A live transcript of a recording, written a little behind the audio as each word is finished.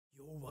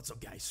What's up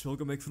guys,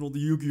 welcome back for another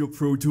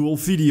YgoPro duel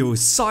video,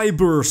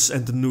 Cyberse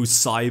and the new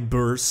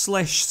Cyberse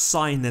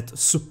Cynet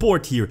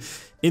support here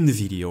in the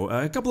video.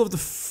 A couple of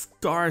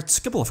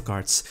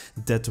cards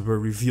that were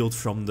revealed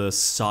from the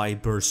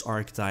Cyberse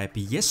archetype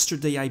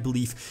yesterday, I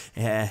believe,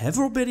 have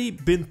already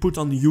been put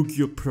on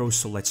YgoPro,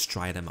 so let's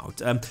try them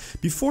out.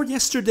 Before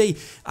yesterday,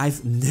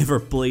 I've never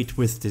played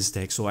with this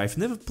deck, so I've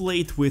never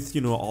played with,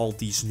 you know, all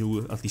these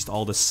new, at least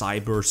all the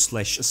Cyberse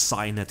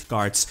Cynet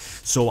cards,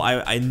 so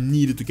I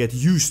needed to get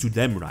used to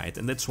them, right?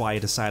 And that's why I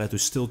decided to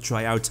still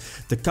try out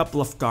the couple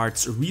of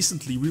cards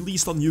recently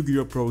released on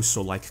YgoPro,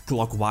 so like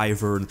Clock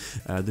Wyvern,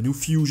 the new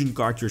fusion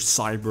card, your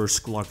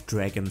Cyberse Clock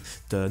Dragon,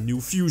 the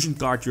new fusion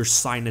card, your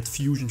Cynet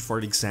Fusion, for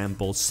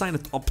example,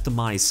 Cynet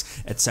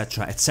Optimize,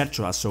 etc,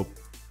 etc. So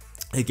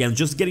again,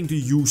 just getting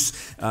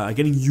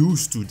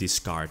used to these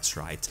cards,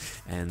 right?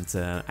 And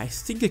I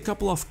think a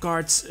couple of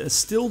cards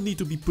still need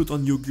to be put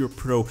on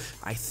YgoPro.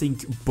 I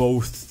think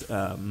both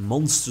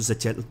monsters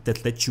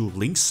that let you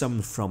link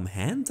summon from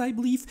hand, I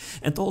believe,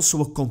 and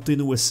also a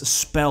continuous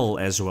spell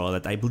as well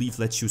that I believe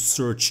lets you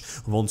search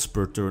once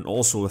per turn.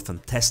 Also a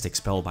fantastic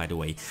spell, by the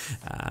way.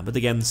 But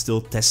again,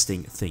 still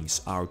testing things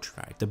out,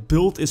 right? The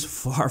build is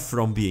far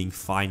from being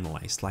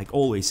finalized. Like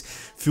always,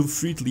 feel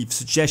free to leave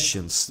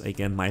suggestions.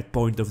 Again, my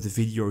point of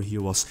the video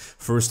here was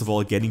first of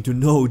all getting to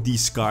know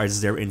these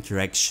cards, their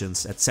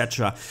interactions,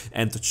 etc,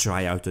 and to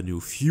try out a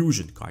new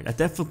fusion card. I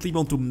definitely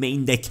want to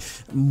main deck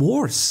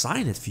more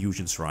Cynet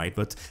fusions, right?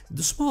 But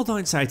the small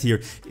downside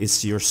here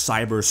is your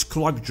Cyberse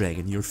Clock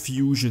Dragon. Your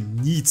fusion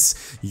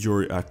needs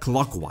your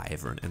Clock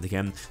Wyvern, and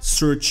again,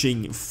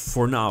 searching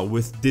for now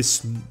with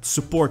this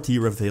support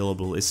here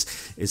available is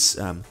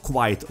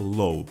quite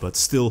low. But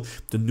still,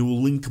 the new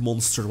Link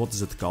monster, what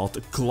is it called?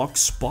 A Clock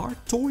Spar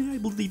Toy, I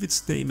believe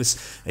its name is.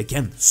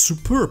 Again,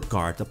 superb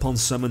card. Upon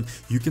summon,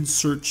 you can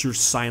search your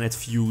Cynet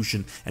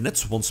fusion, and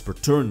that's once per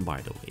turn,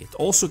 by the way. It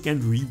also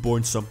can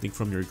reborn something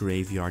from your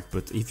graveyard,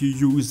 but if you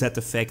use that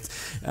effect,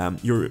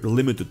 you're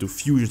limited to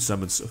fusion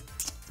summons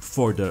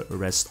for the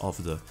rest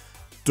of the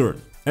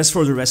turn. As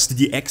for the rest,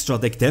 the extra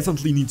deck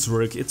definitely needs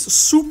work. It's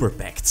super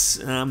packed.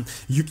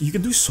 You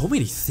can do so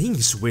many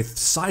things with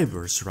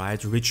Cyberse,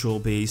 right? Ritual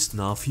based,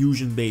 now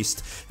fusion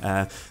based.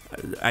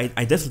 I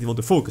definitely want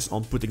to focus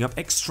on putting up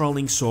extra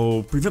links,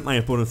 so prevent my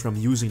opponent from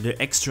using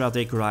the extra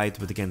deck, right?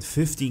 But again,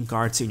 15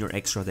 cards in your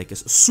extra deck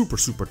is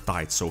super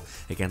tight. So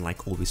again,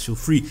 like always, feel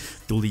free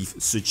to leave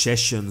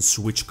suggestions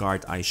which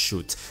card I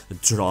should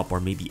drop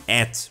or maybe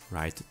add,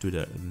 right, to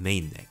the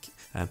main deck.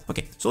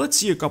 Okay, so let's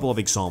see a couple of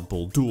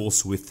example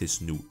duels with this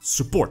new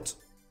support.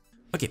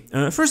 Okay,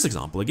 first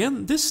example,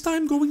 again, this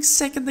time going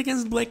second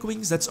against Black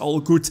Wings, that's all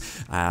good.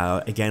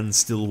 Again,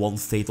 still one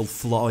fatal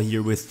flaw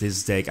here with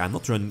this deck. I'm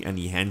not running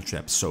any hand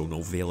traps, so no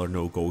Veiler,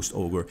 no Ghost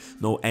Ogre,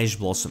 no Ash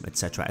Blossom,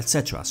 etc,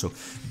 etc. So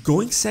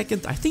going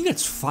second, I think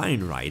that's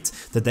fine, right?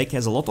 The deck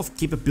has a lot of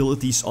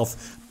capabilities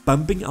of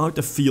pumping out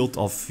a field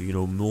of, you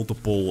know,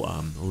 multiple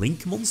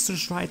link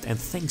monsters, right? And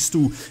thanks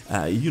to,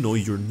 you know,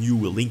 your new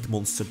link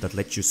monster that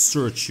lets you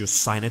search your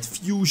Cynet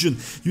fusion,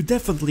 you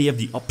definitely have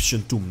the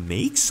option to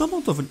make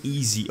somewhat of an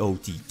easy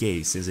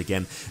OTK, since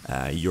again,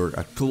 your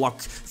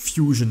Clock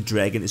Fusion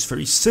Dragon is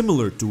very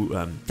similar to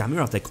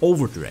Chimera Attack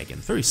Over Dragon,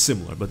 very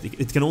similar, but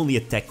it can only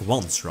attack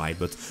once, right?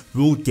 But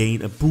will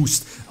gain a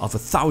boost of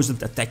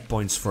 1000 attack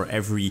points for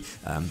every,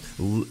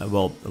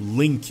 well,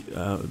 link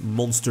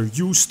monster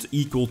used,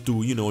 equal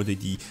to, you know,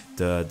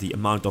 the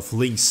amount of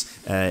links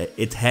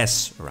it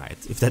has, right?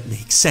 If that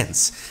makes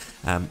sense.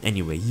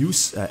 Anyway,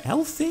 use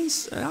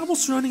Elphase. I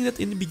was running that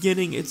in the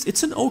beginning.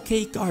 It's an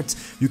okay card.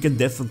 You can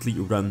definitely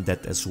run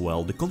that as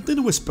well. The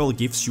continuous spell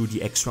gives you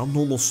the extra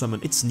normal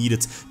summon. It's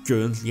needed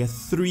currently at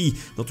 3.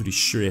 Not really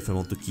sure if I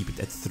want to keep it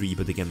at 3,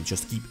 but again,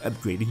 just keep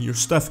upgrading your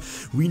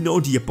stuff. We know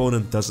the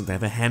opponent doesn't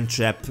have a hand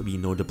trap. We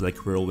know the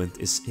Black Whirlwind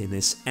is in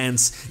his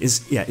hands.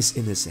 Is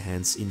in his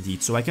hands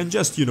indeed. So I can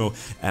just, you know,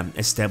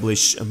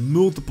 establish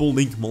multiple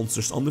link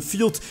monsters on the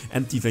field,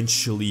 and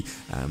eventually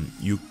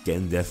you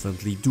can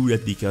definitely do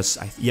that because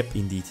yep,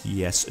 indeed,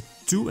 he has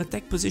 2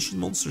 attack position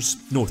monsters.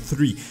 No,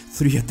 3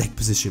 attack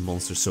position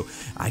monsters. So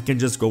I can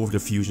just go with the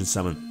fusion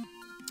summon.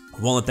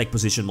 1 attack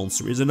position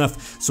monster is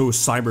enough, so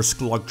Cyberse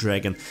Clock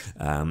Dragon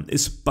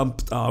is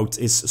pumped out,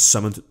 is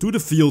summoned to the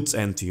field,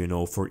 and you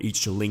know, for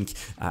each link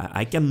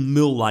I can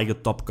mill like the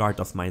top card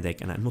of my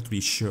deck, and I'm not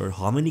really sure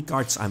how many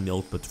cards I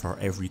milled, but for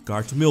every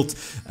card milled,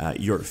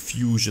 your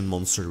fusion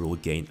monster will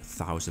gain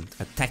 1000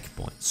 attack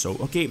points. So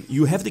okay,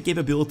 you have the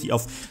capability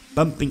of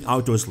pumping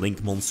out those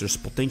link monsters,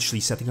 potentially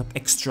setting up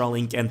extra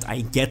link, and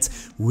I get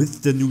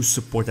with the new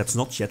support that's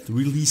not yet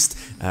released,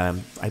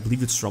 I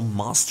believe it's from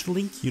Master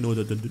Link, you know,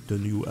 the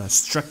new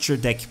structure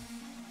deck.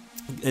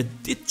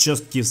 It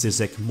just gives this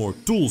deck more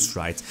tools,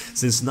 right?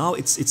 Since now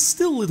it's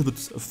still a little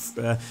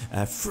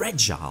bit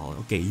fragile.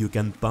 Okay, you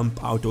can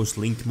pump out those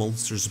link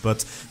monsters,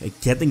 but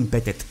getting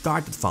back that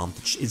card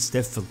advantage is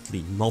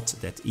definitely not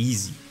that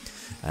easy.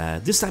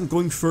 this time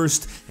going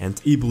first, and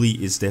Ibli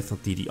is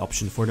definitely the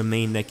option for the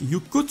main deck. You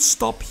could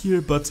stop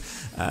here, but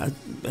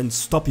and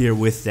stop here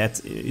with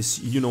that is,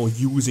 you know,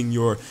 using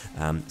your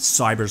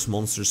Cyberse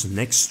monsters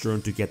next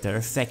turn to get their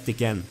effect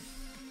again.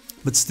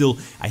 But still,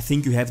 I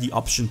think you have the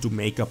option to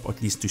make up, or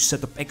at least to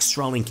set up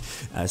extra link,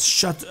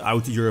 shut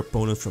out your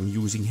opponent from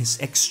using his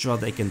extra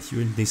deck, and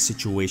here in this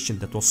situation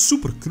that was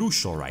super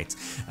crucial, right?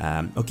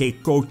 Okay,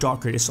 Code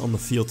Talker is on the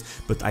field,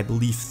 but I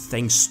believe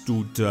thanks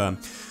to the...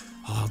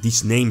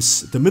 these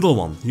names, the middle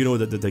one, you know,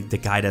 the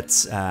guy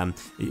that's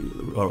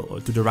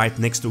to the right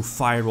next to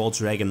Firewall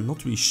Dragon,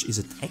 not really, is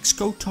it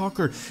Code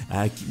Talker?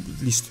 At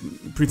least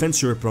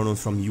prevents your opponent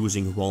from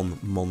using one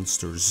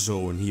monster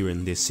zone here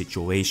in this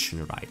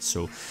situation, right?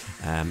 So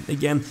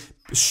again,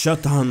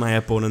 shut down my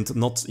opponent,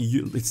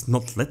 it's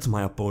not let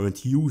my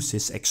opponent use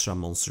his extra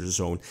monster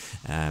zone.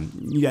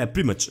 Yeah,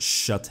 pretty much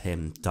shut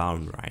him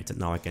down, right? And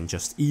now I can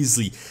just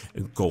easily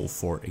go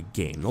for a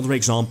game. Another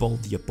example,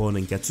 the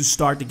opponent gets to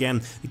start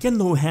again. Again,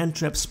 no hand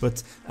traps,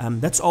 but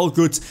that's all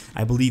good.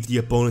 I believe the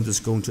opponent is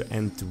going to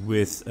end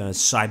with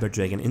Cyber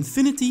Dragon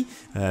Infinity,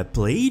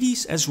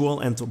 Pleiades as well,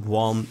 and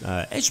one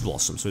Edge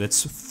Blossom. So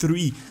that's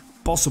 3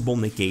 possible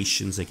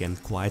negations, again,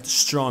 quite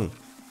strong.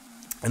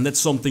 And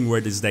that's something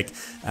where this deck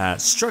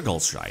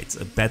struggles, right?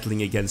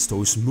 Battling against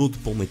those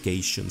multiple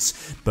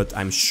negations. But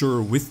I'm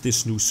sure with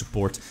this new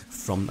support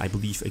from, I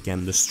believe,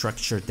 again, the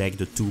structure deck,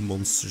 the 2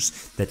 monsters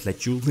that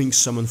let you link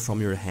summon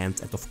from your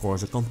hand, and of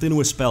course a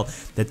continuous spell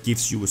that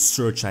gives you a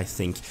surge, I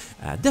think,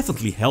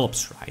 definitely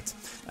helps, right?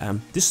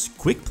 This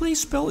quick play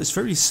spell is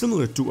very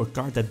similar to a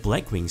card that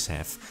Blackwings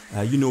have.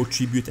 You know,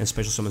 tribute and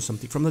special summon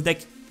something from the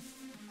deck.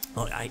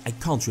 Oh, I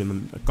can't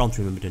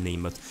remember the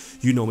name, but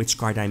you know which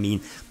card I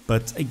mean.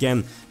 But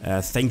again,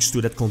 thanks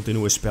to that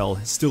continuous spell,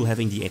 still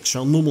having the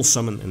extra normal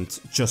summon, and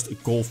just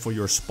go for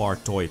your Spar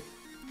Toy.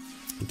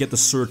 Get the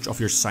surge of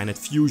your Cynet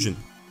Fusion.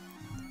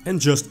 And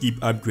just keep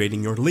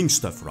upgrading your link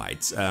stuff,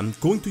 right?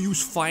 Going to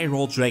use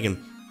Firewall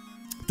Dragon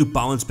to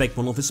bounce back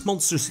one of his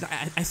monsters.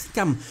 I think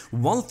I'm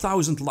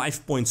 1000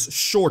 life points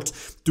short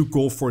to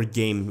go for a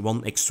game,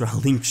 1 extra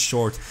link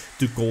short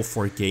to go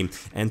for a game.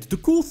 And the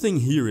cool thing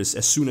here is,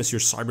 as soon as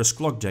your Cyberse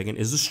Clock Dragon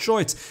is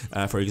destroyed,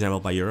 for example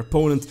by your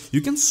opponent,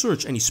 you can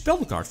search any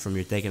spell card from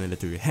your deck and add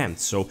it to your hand.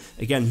 So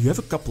again, you have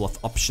a couple of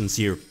options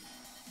here.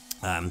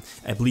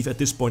 I believe at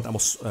this point I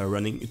was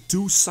running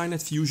 2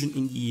 Cynet Fusion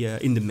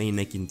in the main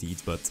deck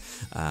indeed, but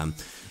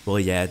well,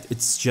 yeah,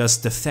 it's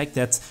just the fact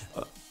that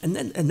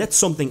and that's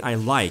something I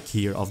like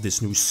here of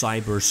this new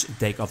Cyberse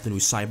deck, of the new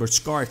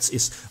Cyberse cards,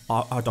 is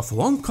out of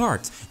 1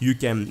 card you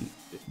can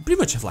pretty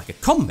much have like a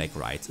comeback,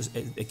 right?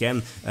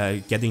 Again,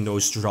 getting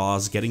those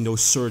draws, getting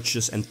those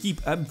searches, and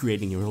keep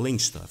upgrading your link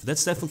stuff.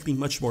 That's definitely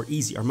much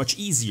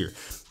easier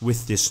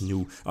with this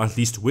new, or at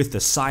least with the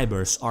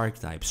Cyberse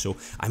archetype. So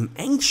I'm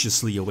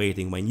anxiously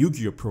awaiting when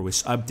YgoPro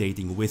is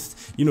updating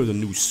with, you know, the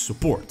new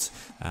support,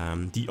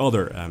 the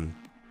other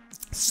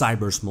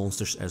Cyberse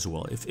monsters as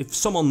well. If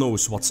someone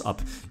knows what's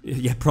up,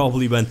 yeah,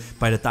 probably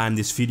by the time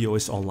this video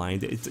is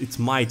online, it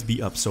might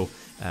be up, so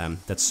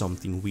that's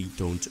something we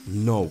don't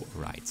know,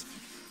 right?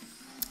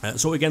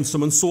 So again,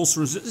 summon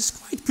sorcerers is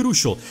quite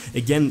crucial.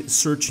 Again,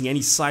 searching any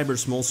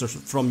Cyberse monsters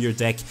from your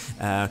deck.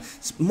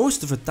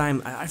 Most of the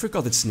time, I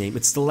forgot its name.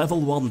 It's the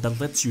level 1 that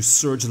lets you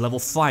search level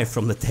 5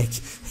 from the deck.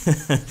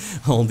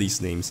 All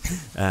these names.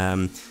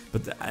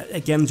 But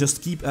again,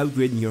 just keep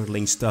upgrading your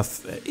link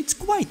stuff. It's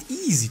quite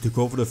easy to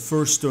go for the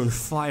first turn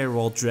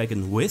Firewall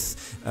Dragon with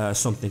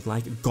something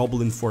like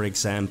Goblin, for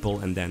example,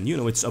 and then, you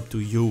know, it's up to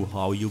you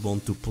how you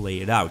want to play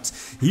it out.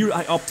 Here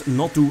I opt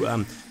not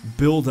to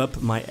build up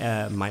my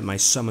my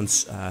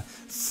summons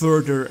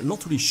further.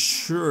 Not really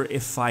sure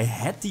if I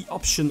had the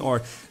option,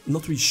 or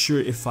not really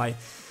sure if I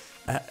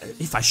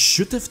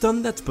should have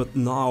done that, but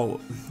now,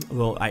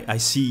 well, I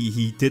see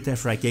he did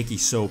have Raigeki,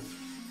 so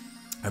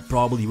I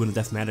probably wouldn't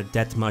have mattered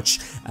that much.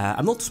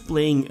 I'm not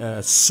playing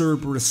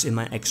Cerberus in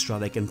my extra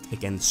deck, and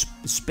again,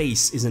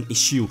 space is an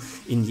issue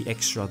in the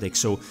extra deck,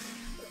 so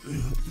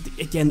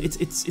again,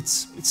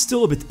 it's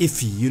still a bit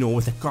iffy, you know,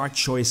 with the card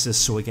choices.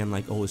 So again,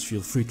 like always,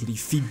 feel free to leave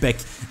feedback.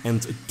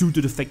 And due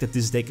to the fact that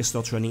this deck is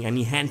not running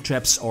any hand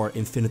traps or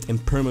infinite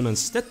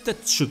impermanence,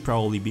 that should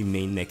probably be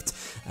main decked.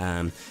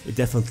 It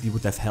definitely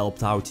would have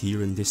helped out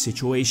here in this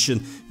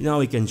situation. Now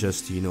we can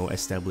just, you know,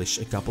 establish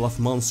a couple of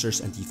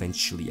monsters and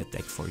eventually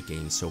attack for a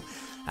game. So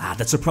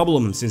that's a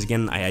problem, since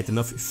again I had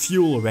enough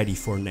fuel ready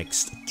for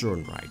next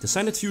turn, right? The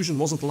Cynet Fusion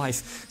wasn't live,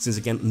 since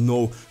again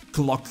no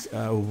Clock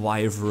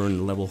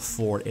Wyvern level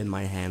 4 in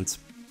my hand.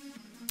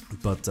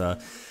 But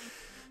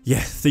yeah,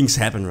 things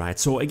happen, right?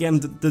 So again,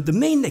 the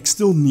main deck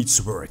still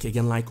needs work.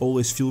 Again, like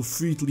always, feel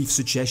free to leave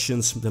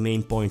suggestions. The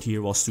main point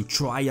here was to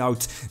try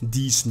out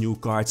these new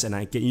cards, and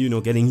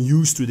getting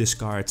used to these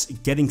cards,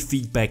 getting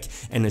feedback,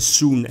 and as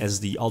soon as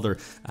the other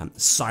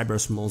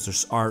Cyberse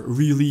monsters are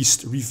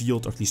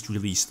revealed, or at least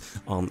released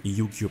on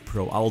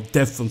YgoPro, I'll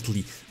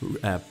definitely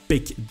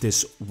pick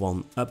this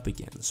one up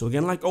again. So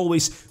again, like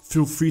always,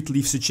 feel free to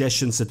leave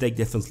suggestions. The deck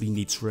definitely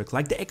needs work,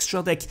 like the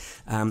extra deck,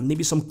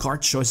 maybe some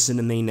card choices in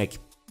the main deck.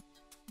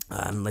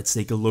 Let's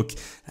take a look.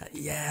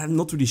 Yeah, I'm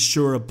not really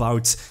sure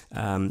about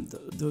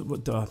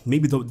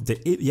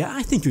yeah,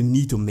 I think you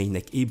need to main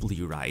deck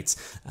ably, right?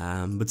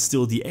 But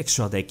still, the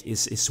extra deck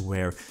is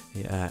where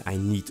I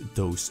need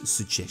those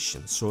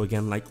suggestions. So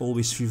again, like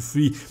always, feel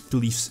free to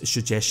leave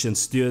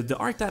suggestions. The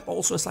archetype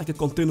also has like a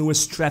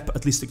continuous trap,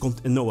 at least a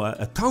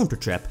counter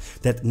trap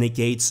that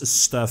negates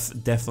stuff.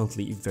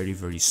 Definitely very,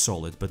 very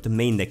solid. But the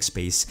main deck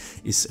space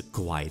is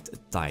quite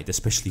tight,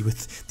 especially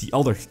with the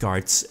other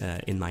cards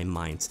in my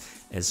mind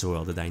as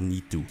well that I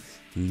need to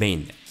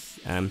main deck.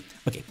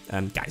 Okay,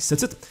 guys,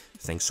 that's it.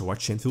 Thanks for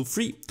watching. Feel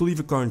free to leave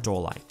a comment or a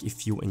like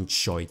if you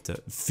enjoyed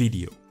the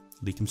video.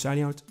 Lithium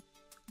signing out.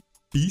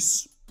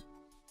 Peace.